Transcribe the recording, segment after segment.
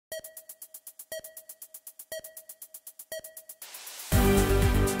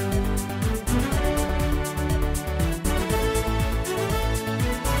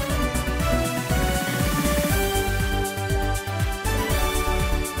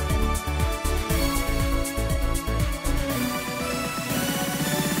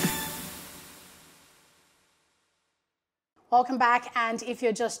Welcome back, and if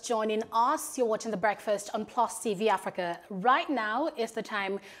you're just joining us, you're watching The Breakfast on Plus TV Africa. Right now is the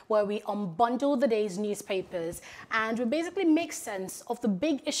time where we unbundle the day's newspapers and we basically make sense of the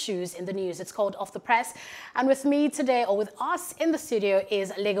big issues in the news. It's called Off the Press. And with me today, or with us in the studio,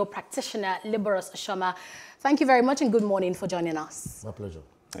 is legal practitioner Liberus Ashoma. Thank you very much and good morning for joining us. My pleasure.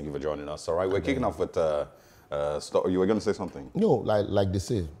 Thank you for joining us. All right, we're kicking off with... you were going to say something? No, like they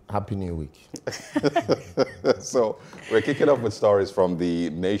say, Happy New Week. So we're kicking off with stories from the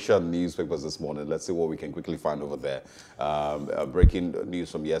Nation newspapers this morning. Let's see what we can quickly find over there. Breaking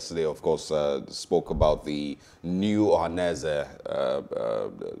news from yesterday, of course, spoke about the new Ohanese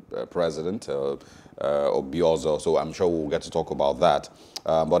president, Obiozo. So I'm sure we'll get to talk about that.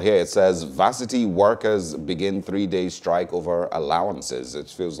 But here it says, varsity workers begin 3-day strike over allowances. It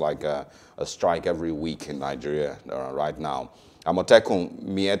feels like a strike every week in Nigeria right now. Amotekun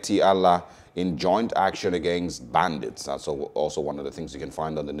Mieti Allah in joint action against bandits. That's also one of the things you can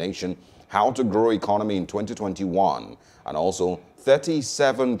find on The Nation. How to grow economy in 2021. And also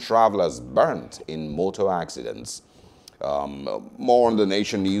 37 travelers burnt in motor accidents. More on The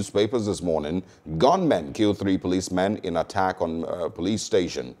Nation newspapers this morning. Gunmen kill 3 policemen in attack on police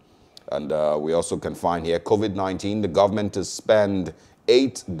station. And we also can find here COVID-19, the government to spend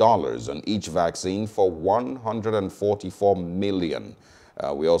 $8 on each vaccine for 144 million.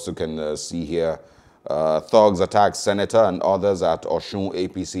 We also can see here thugs attack senator and others at Osun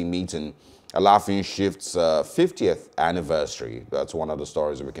APC meeting. Alafin shifts 50th anniversary. That's one of the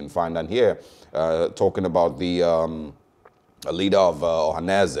stories that we can find. And here, talking about the leader of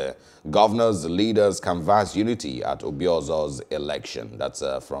Ohanese, governors, leaders canvass unity at Obiozo's election. That's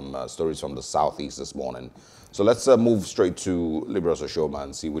from stories from the southeast this morning. So let's move straight to Liberus Ashoma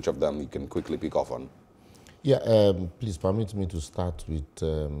and see which of them you can quickly pick off on. Yeah, please permit me to start with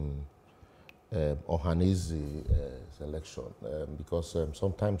Ohanese's election because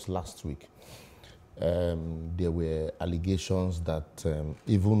sometimes last week there were allegations that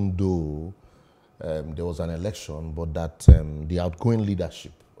even though there was an election, but that the outgoing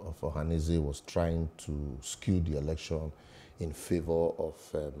leadership of Ohanese was trying to skew the election in favor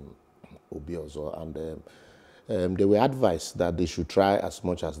of Obiozo, and they were advised that they should try as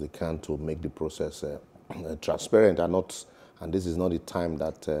much as they can to make the process transparent and this is not the time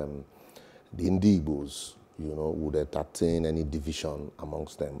that the Indigbos, would entertain any division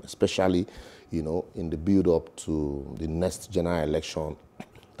amongst them, especially, in the build-up to the next general election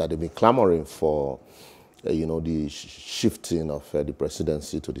that they've been clamoring for, the shifting of the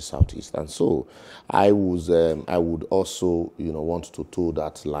presidency to the southeast. And so I would also, want to toe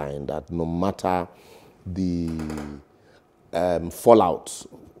that line that no matter the fallout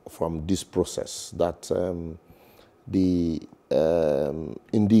from this process, that the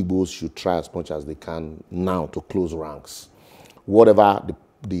Indigbos should try as much as they can now to close ranks. Whatever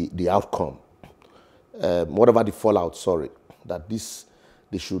the outcome, whatever the fallout, that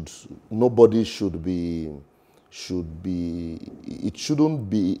nobody should be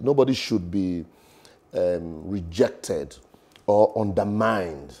rejected or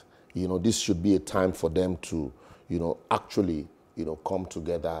undermined. This should be a time for them to, actually, come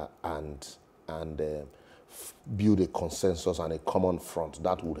together and build a consensus and a common front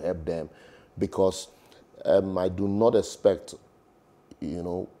that would help them, because I do not expect,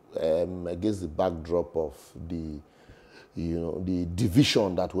 against the backdrop of the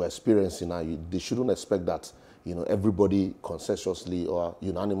division that we're experiencing now, they shouldn't expect that, everybody consensuously or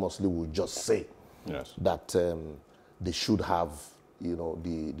unanimously will just say that they should have,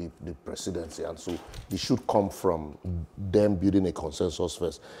 the presidency. And so it should come from them building a consensus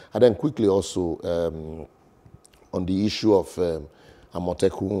first. And then quickly also on the issue of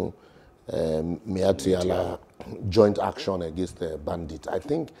Amotekun Miatiala joint action against the bandit. I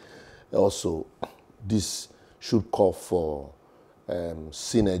think also this should call for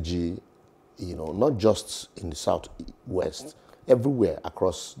synergy, not just in the southwest, everywhere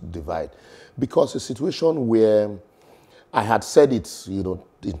across divide. Because a situation where I had said it,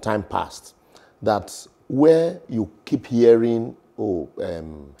 in time past, that where you keep hearing,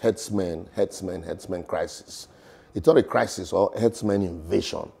 herdsmen crisis, it's not a crisis or herdsmen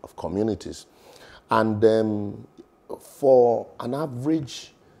invasion of communities. And for an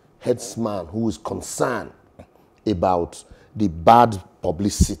average herdsman who is concerned about the bad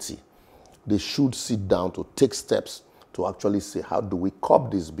publicity, they should sit down to take steps to actually say, how do we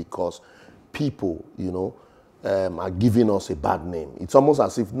curb this? Because people, are giving us a bad name. It's almost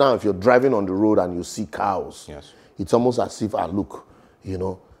as if now if you're driving on the road and you see cows, it's almost as if, look,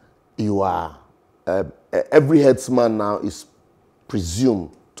 you are, every herdsman now is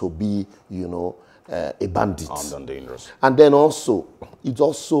presumed to be, a bandit. Armed and dangerous. And then also, it's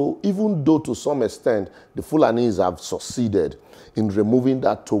also, even though to some extent the Fulanis have succeeded in removing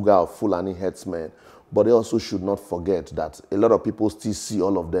that toga of Fulani headsmen, but they also should not forget that a lot of people still see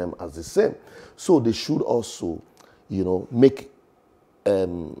all of them as the same. So they should also, you know,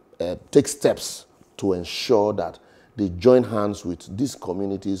 take steps to ensure that they join hands with these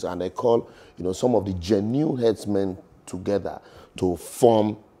communities, and they call, you know, some of the genuine headsmen together to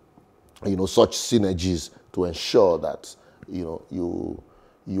form, you know, such synergies to ensure that, you know,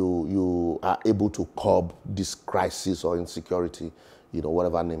 you are able to curb this crisis or insecurity, you know,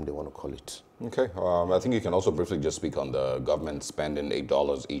 whatever name they want to call it. Okay. I think you can also briefly just speak on the government spending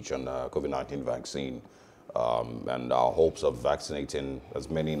 $8 each on COVID-19 vaccine and our hopes of vaccinating as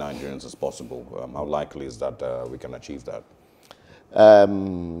many Nigerians as possible. How likely is that we can achieve that?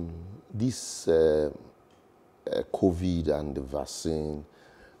 This COVID and the vaccine,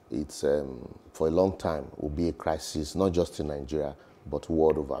 it's for a long time will be a crisis, not just in Nigeria, but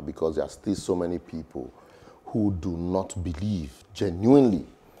world over, because there are still so many people who do not believe genuinely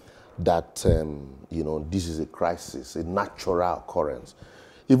that you know, this is a crisis, a natural occurrence.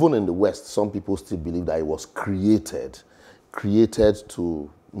 Even in the West, some people still believe that it was created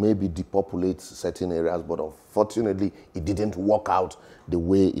to maybe depopulate certain areas, but unfortunately, it didn't work out the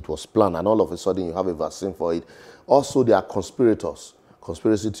way it was planned, and all of a sudden you have a vaccine for it. Also, there are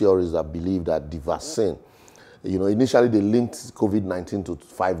conspiracy theories that believe that the vaccine, you know, initially they linked COVID-19 to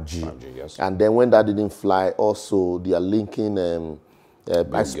 5G, yes. And then when that didn't fly, also they are linking,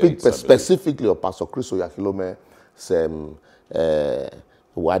 I speak specifically of Pastor Chris Oyakhilom's,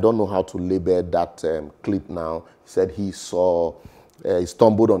 I don't know how to label that clip now. He said he saw, he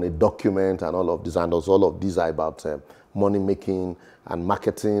stumbled on a document and all of this, and all of these are about money making and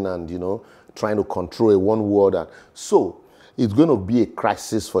marketing and, you know, trying to control a one world. And so it's going to be a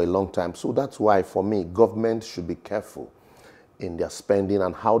crisis for a long time. So that's why, for me, government should be careful in their spending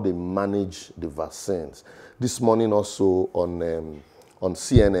and how they manage the vaccines. This morning also on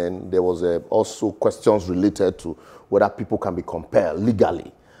CNN, there was also questions related to whether people can be compelled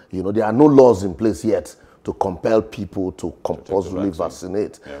legally. You know, there are no laws in place yet to compel people to compulsorily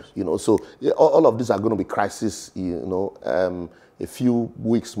vaccinate. Yes. You know, so all of these are going to be crises, you know, a few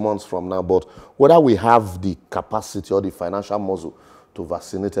weeks, months from now. But whether we have the capacity or the financial muscle to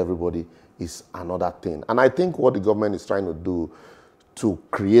vaccinate everybody is another thing. And I think what the government is trying to do to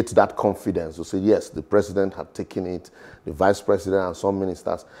create that confidence, to say, yes, the president had taken it, the vice president and some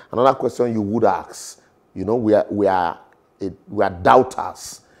ministers. Another question you would ask, you know, we are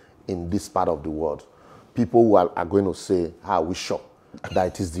doubters in this part of the world. People who are going to say, how are we sure that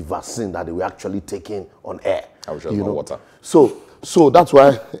it is the vaccine that they were actually taking on air? I was just on water. So that's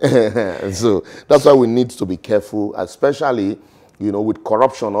why that's why we need to be careful, especially, you know, with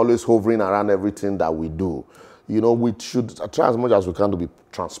corruption always hovering around everything that we do. You know, we should try as much as we can to be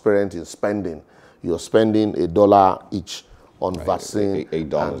transparent in spending. You're spending $1 each on vaccine.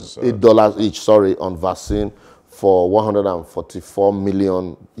 $8 each, sorry, on vaccine for 144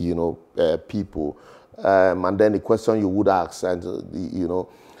 million, you know, people. And then the question you would ask, and you know,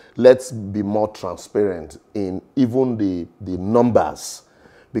 let's be more transparent in even the numbers,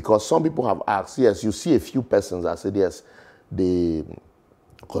 because some people have asked, yes, you see a few persons that said, yes, they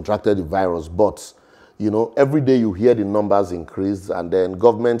contracted the virus, but you know, every day you hear the numbers increase, and then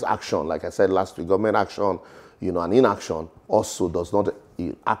government action, like I said last week, government action, you know, and inaction also does not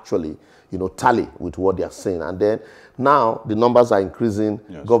actually, you know, tally with what they are saying. And then now the numbers are increasing.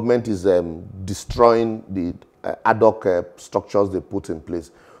 Yes. Government is destroying the ad hoc structures they put in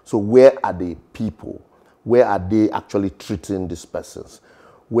place. So where are the people? Where are they actually treating these persons?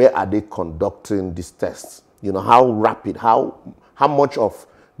 Where are they conducting these tests? You know, how rapid, how much of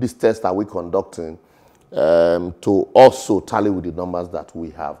these tests are we conducting to also tally with the numbers that we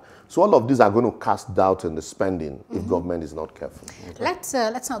have? So all of these are going to cast doubt in the spending if government is not careful. Okay.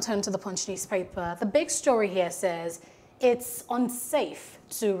 Let's now turn to the Punch newspaper. The big story here says it's unsafe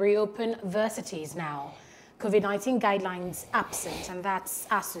to reopen universities now. COVID-19 guidelines absent, and that's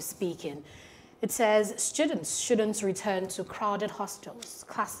ASUU speaking. It says students shouldn't return to crowded hostels,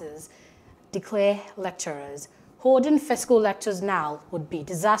 classes, declare lecturers. Holding physical lectures now would be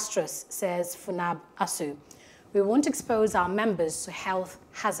disastrous, says FUNAB ASUU. We won't expose our members to health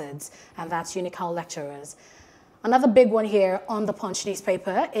hazards, and that's Unical lecturers. Another big one here on the Punch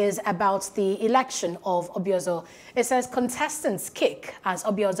newspaper is about the election of Obiozo. It says contestants kick as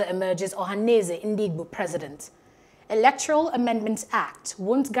Obiozo emerges Ohaneze Ndigbo president. Electoral Amendment Act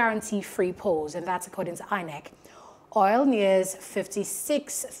won't guarantee free polls, and that's according to INEC. Oil nears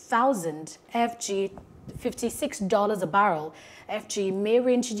 56,000 FG $56 a barrel, FG may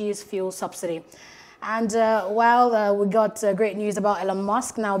reintroduce fuel subsidy. And while we got great news about Elon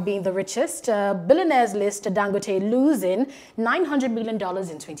Musk now being the richest, billionaires list Dangote losing $900 million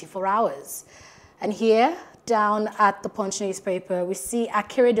in 24 hours. And here, down at the Punch newspaper, we see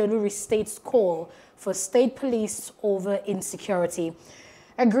Akeredolu restates call for state police over insecurity.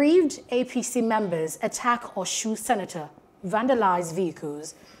 Aggrieved APC members attack ASUU senator, vandalize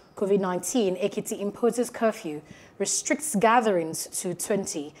vehicles. COVID-19, Ekiti imposes curfew, restricts gatherings to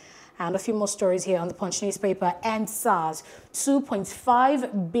 20. And a few more stories here on the Punch newspaper. And SARS,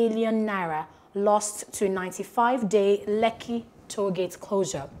 2.5 billion naira lost to 95-day Lekki tollgate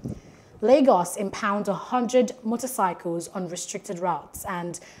closure. Lagos impounds 100 motorcycles on restricted routes.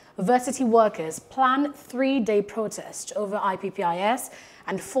 And varsity workers plan 3-day protest over IPPIS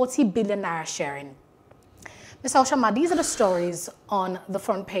and 40 billion naira sharing. Mr. Oshama, these are the stories on the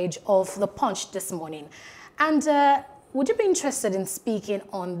front page of the Punch this morning. And would you be interested in speaking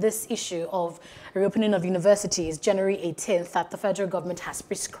on this issue of reopening of universities January 18th that the federal government has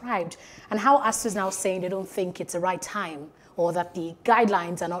prescribed, and how ASUU is now saying they don't think it's the right time or that the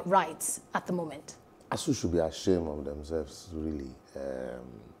guidelines are not right at the moment? ASUU should be ashamed of themselves, really.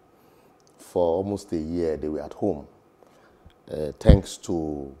 For almost a year, they were at home, thanks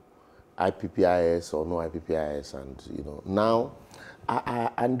to IPPIS or no IPPIS, and now,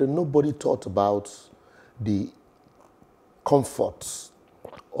 and nobody thought about the comforts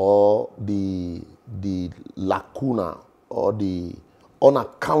or the lacuna or the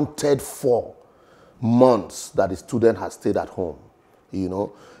unaccounted for months that the student has stayed at home.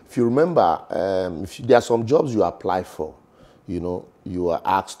 If you remember, there are some jobs you apply for, you are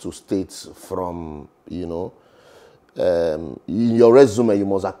asked to state from, in your resume, you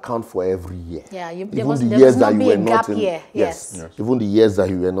must account for every year. Yeah, there must not be a gap year. Yes. Even the years that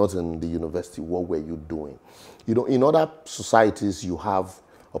you were not in the university, what were you doing? In other societies, you have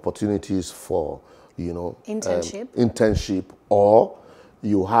opportunities for, internship, or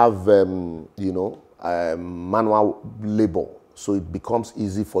you have, manual labor. So it becomes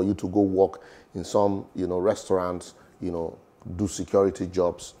easy for you to go work in some, restaurants, do security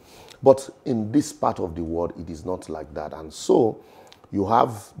jobs. But in this part of the world, it is not like that. And so you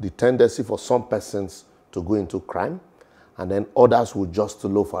have the tendency for some persons to go into crime, and then others will just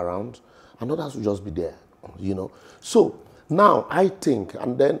loaf around, and others will just be there, So now I think,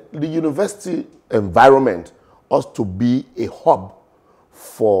 and then the university environment ought to be a hub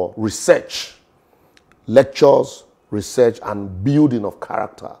for research, lectures, research, and building of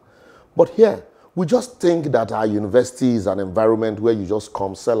character. But here, we just think that our university is an environment where you just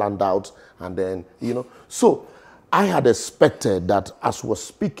come, sell handouts, and then, So I had expected that as we're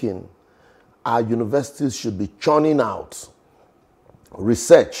speaking, our universities should be churning out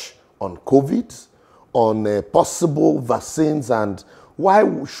research on COVID, on possible vaccines, and why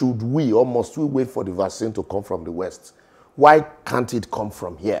should we, or must we wait for the vaccine to come from the West? Why can't it come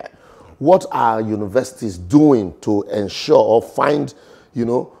from here? What are universities doing to ensure or find,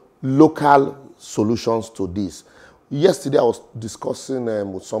 local solutions to this? Yesterday, I was discussing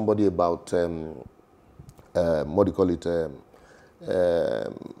with somebody about,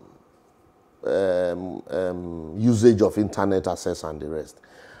 usage of internet access and the rest.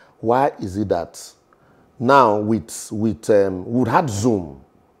 Why is it that now we'd had Zoom,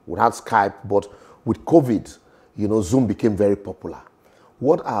 we had Skype, but with COVID, Zoom became very popular.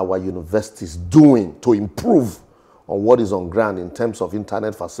 What are our universities doing to improve on what is on ground in terms of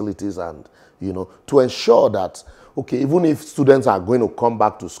internet facilities and, to ensure that, okay, even if students are going to come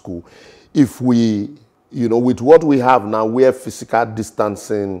back to school, if we, with what we have now, where physical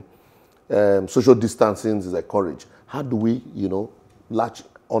distancing, social distancing is encouraged, how do we, latch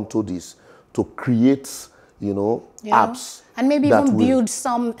onto this to create, apps? And maybe even build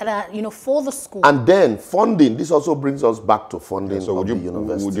some, for the school. And then funding. This also brings us back to funding of the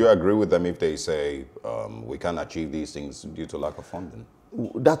university. Would you agree with them if they say we can't achieve these things due to lack of funding?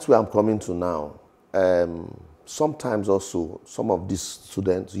 That's where I'm coming to now. Sometimes also, some of these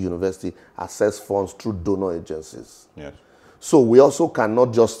students, university, access funds through donor agencies. Yes. So we also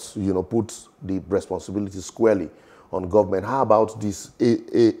cannot just, put the responsibility squarely on government. How about these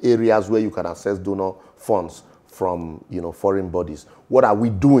areas where you can access donor funds from, foreign bodies? What are we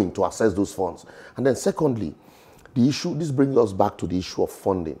doing to access those funds? And then secondly, the issue, this brings us back to the issue of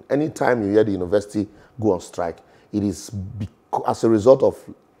funding. Anytime you hear the university go on strike, it is as a result of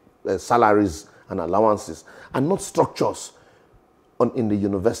salaries and allowances and not structures in the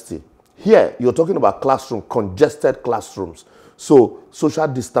university. Here, you're talking about congested classrooms. So social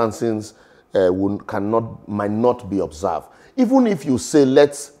distancing might not be observed. Even if you say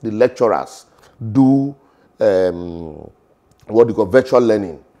let the lecturers do what you call virtual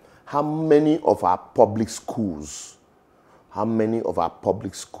learning, how many of our public schools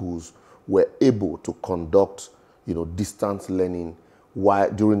were able to conduct, distance learning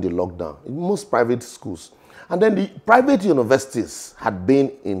during the lockdown? In most private schools. And then the private universities had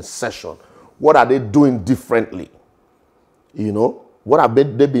been in session. What are they doing differently? What have they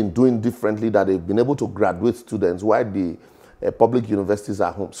been doing differently that they've been able to graduate students while the public universities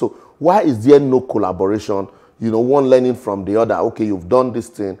are home? So why is there no collaboration? One learning from the other. Okay, you've done this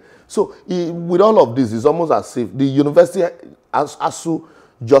thing. So with all of this, it's almost as if the university, ASUU,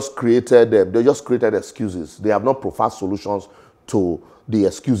 just created excuses. They have not provided solutions to the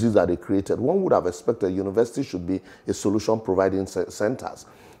excuses that they created. One would have expected university should be a solution providing centers.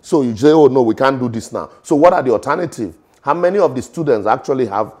 So you say, oh no, we can't do this now. So what are the alternatives? How many of the students actually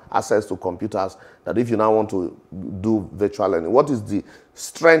have access to computers that if you now want to do virtual learning? What is the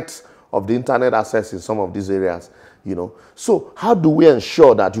strength of the internet access in some of these areas? So how do we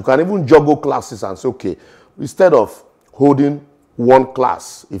ensure that you can even juggle classes and say, okay, instead of holding one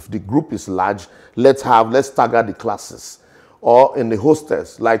class, if the group is large, let's stagger the classes. Or in the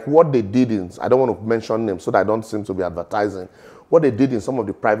hostels, like what they did in, I don't want to mention names so that I don't seem to be advertising, what they did in some of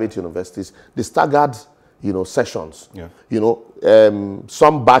the private universities, they staggered, sessions. Yeah.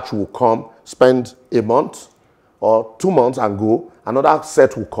 Some batch will come, spend a month or 2 months and go. Another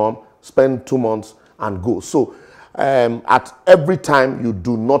set will come, spend 2 months and go. So at every time, you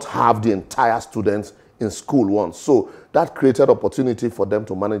do not have the entire students in school once. So that created opportunity for them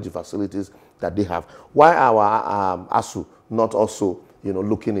to manage the facilities that they have. Why our ASUU not also,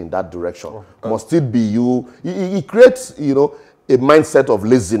 looking in that direction? Must it be you? It creates, a mindset of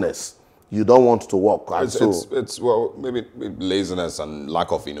laziness. You don't want to work. Well, maybe laziness and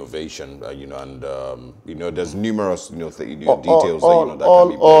lack of innovation, there's numerous, details that can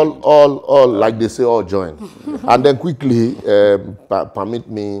be all, like they say, all join. And then quickly, permit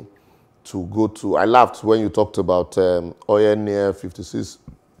me to go to, I laughed when you talked about oil near $56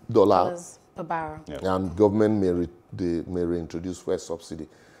 per barrel. Yeah. And government may reintroduce fuel subsidy.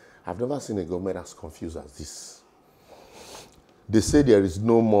 I've never seen a government as confused as this. They say there is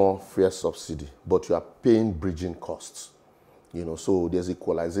no more fuel subsidy, but you are paying bridging costs. So there's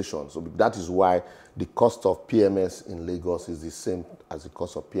equalization. So that is why the cost of PMS in Lagos is the same as the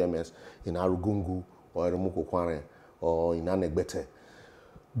cost of PMS in Arugungu or Eremukokware or in Anegbete,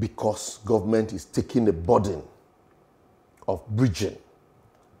 because government is taking the burden of bridging.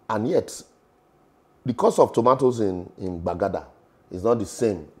 And yet, the cost of tomatoes in Bagada is not the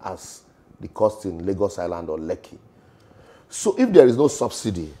same as the cost in Lagos Island or Lekki. So if there is no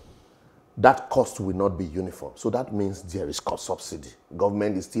subsidy, that cost will not be uniform. So that means there is cost subsidy.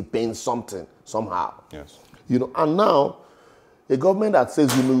 Government is still paying something somehow. Yes. And now a government that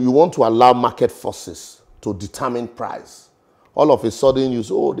says you want to allow market forces to determine price. All of a sudden you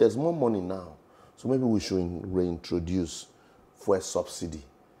say, oh, there's more money now. So maybe we should reintroduce fuel subsidy.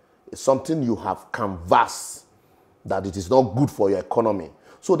 It's something you have canvassed that it is not good for your economy.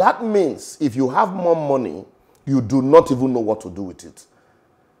 So that means if you have more money, you do not even know what to do with it.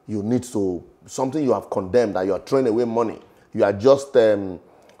 You need to, something you have condemned, that you are throwing away money. You are just,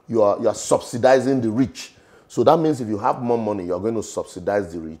 you are subsidizing the rich. So that means if you have more money, you are going to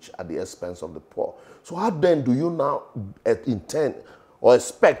subsidize the rich at the expense of the poor. So how then do you now intend or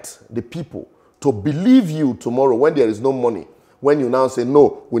expect the people to believe you tomorrow when there is no money? When you now say,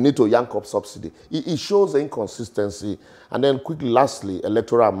 no, we need to yank up subsidy. It shows inconsistency. And then quickly, lastly,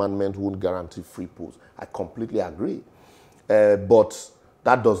 electoral amendment won't guarantee free polls. I completely agree. But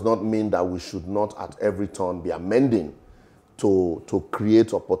that does not mean that we should not at every turn be amending to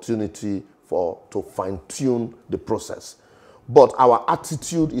create opportunity to fine-tune the process. But our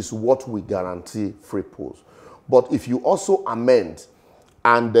attitude is what we guarantee free polls. But if you also amend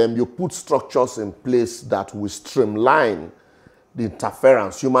and you put structures in place that will streamline the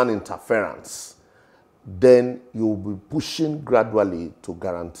interference, human interference, then you'll be pushing gradually to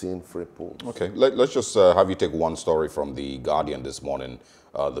guaranteeing free polls. Okay, let's just have you take one story from The Guardian this morning.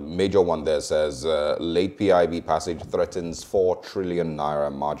 The major one there says, late PIB passage threatens 4 trillion naira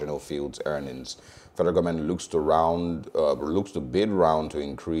marginal fields earnings. Federal government looks to bid round to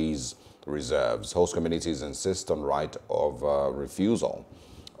increase reserves. Host communities insist on right of refusal.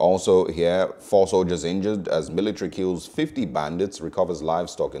 Also here, 4 soldiers injured as military kills 50 bandits, recovers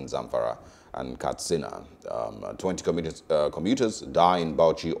livestock in Zamfara and Katsina. 20 commuters die in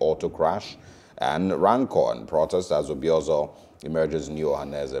Bauchi auto crash, and rancor and protest as Obiozo emerges new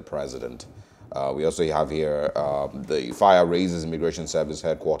Ohanese president. We also have here the fire raises Immigration Service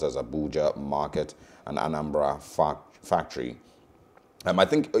headquarters, Abuja market, and Anambra factory. I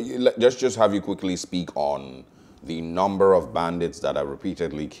think let's just have you quickly speak on the number of bandits that are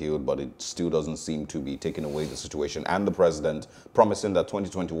repeatedly killed, but it still doesn't seem to be taking away the situation, and the president promising that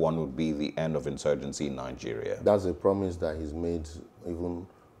 2021 would be the end of insurgency in Nigeria. That's a promise that he's made even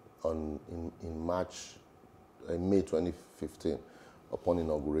in May 2015, upon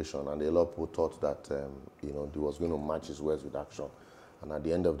inauguration, and a lot of people thought that you know, he was going to match his words with action. And at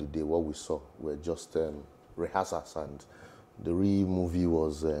the end of the day, what we saw were just rehearsals, and the real movie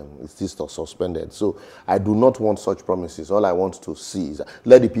was it's still suspended. So I do not want such promises. All I want to see is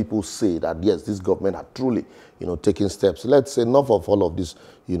let the people say that yes, this government are truly, you know, taking steps. Let's say enough of all of this,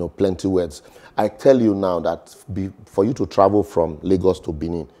 you know, plenty words. I tell you now that for you to travel from Lagos to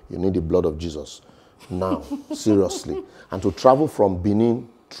Benin, you need the blood of Jesus. Now, seriously, and to travel from Benin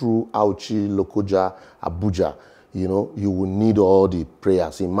through Auchi, Lokoja, Abuja, you know, you will need all the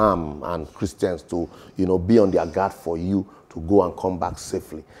prayers, imam and Christians to, you know, be on their guard for you to go and come back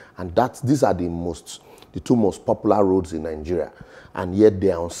safely. And these are the two most popular roads in Nigeria, and yet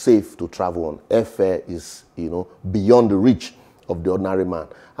they are unsafe to travel on. Airfare is, you know, beyond the reach of the ordinary man.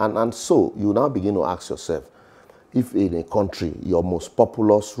 And so you now begin to ask yourself, if in a country your most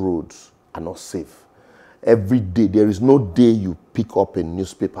populous roads are not safe, every day, there is no day you pick up a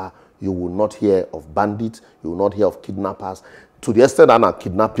newspaper, you will not hear of bandits, you will not hear of kidnappers. To the extent that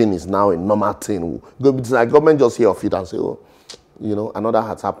kidnapping is now a normal thing. It's like government just hear of it and say, oh, you know, another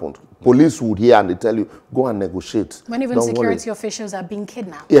has happened. Police would hear and they tell you, go and negotiate. When even security officials are being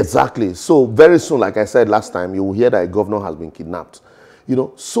kidnapped. Exactly. So very soon, like I said last time, you will hear that a governor has been kidnapped. You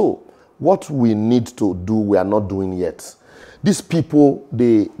know, so what we need to do, we are not doing yet. These people,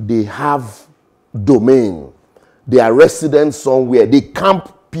 they have domain. They are residents somewhere. They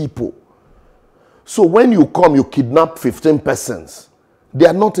camp people. So when you come, you kidnap 15 persons. They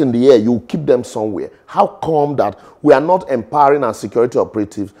are not in the air. You keep them somewhere. How come that we are not empowering our security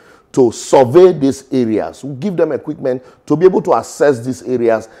operatives to survey these areas? We give them equipment to be able to assess these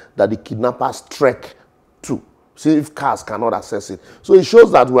areas that the kidnappers trek to. See if cars cannot access it. So it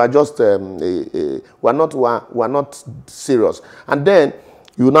shows that we are just we're not serious. And then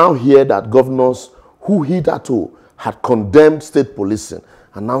you now hear that governors who hitherto had condemned state policing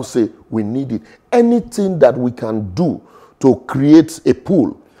and now say we need it. Anything that we can do to create a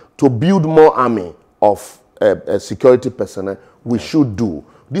pool, to build more army of security personnel, we should do.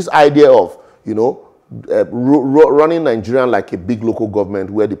 This idea of, you know, running Nigeria like a big local government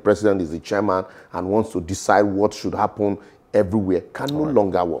where the president is the chairman and wants to decide what should happen everywhere can no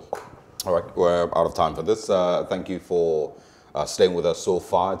longer work. All right, we're out of time for this. Thank you for staying with us so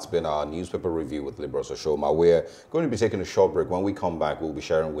far. It's been our newspaper review with Libros Oshoma. We're going to be taking a short break. When we come back, we'll be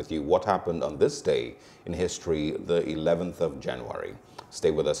sharing with you what happened on this day in history, the 11th of January.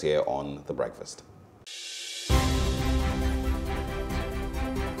 Stay with us here on The Breakfast.